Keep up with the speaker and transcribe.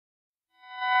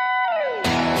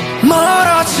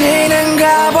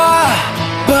멀어지는가 봐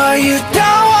But you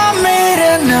don't want me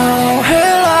to know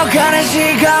흘러가는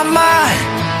시간만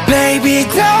Baby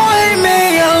don't leave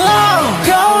me alone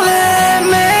Don't let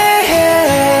me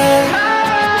in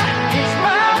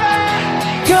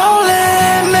Don't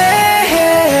let me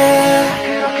in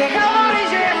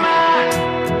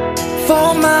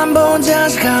폰만 본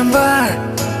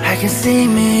잠깐만 I can see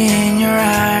me in your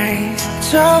eyes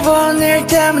저번 일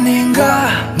때문인가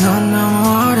넌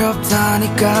너무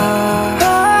어렵다니까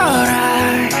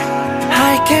Alright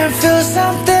I can feel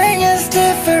something is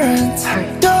different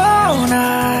Don't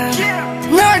I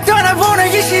널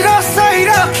떠나보내기 싫었어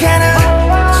이렇게는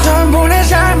전부내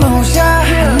잘못이야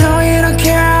I know you don't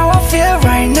care how I feel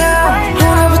right now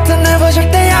오늘부터 never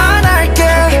절대 안 할게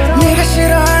네가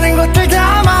싫어하는 것들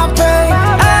다 my babe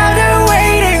I've been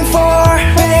waiting for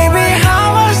Baby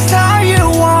how much time you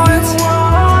want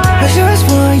I just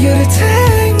want you to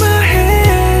take my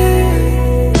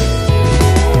hand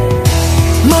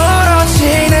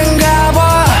멀어지는가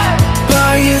봐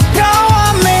But you don't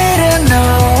want me to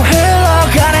know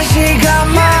흘러가는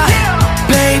시간만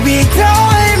Baby don't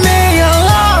leave me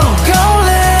alone Don't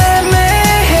let me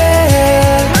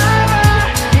in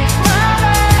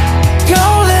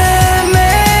Don't let me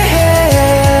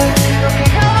in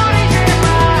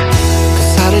그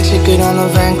살을 찍으려는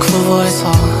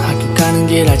밴쿠버에서 가는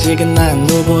길 아직은 난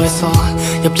누보에서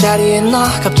옆자리에 너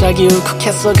갑자기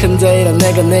울컥했어 근데 이런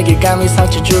내가 내 길감이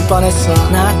상처 줄 뻔했어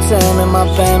나 때문에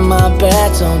my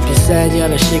bad Don't be sad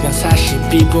 8시간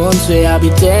 42분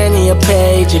죄압이 돼 네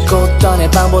옆에 이제 곧 떠내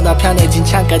방보다 편해진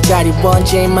창가 자리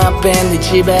원지 my bad 네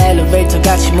집에 엘리베이터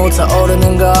같이 못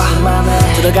타오르는 거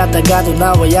들어갔다가도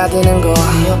나와야 되는 거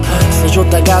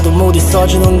써줬다가도 못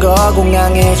있어주는 거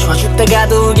공항에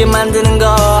좋아졌다가도 울게 만드는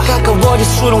거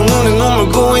가까워질수록 눈에 눈물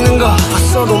고이는 거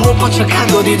봤어도 못 본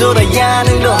척하고 뒤돌아야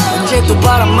하는 거 언제 또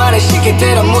바람 아래 쉽게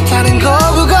대라 못하는 거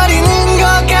구거리는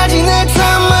것까지 내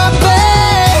탐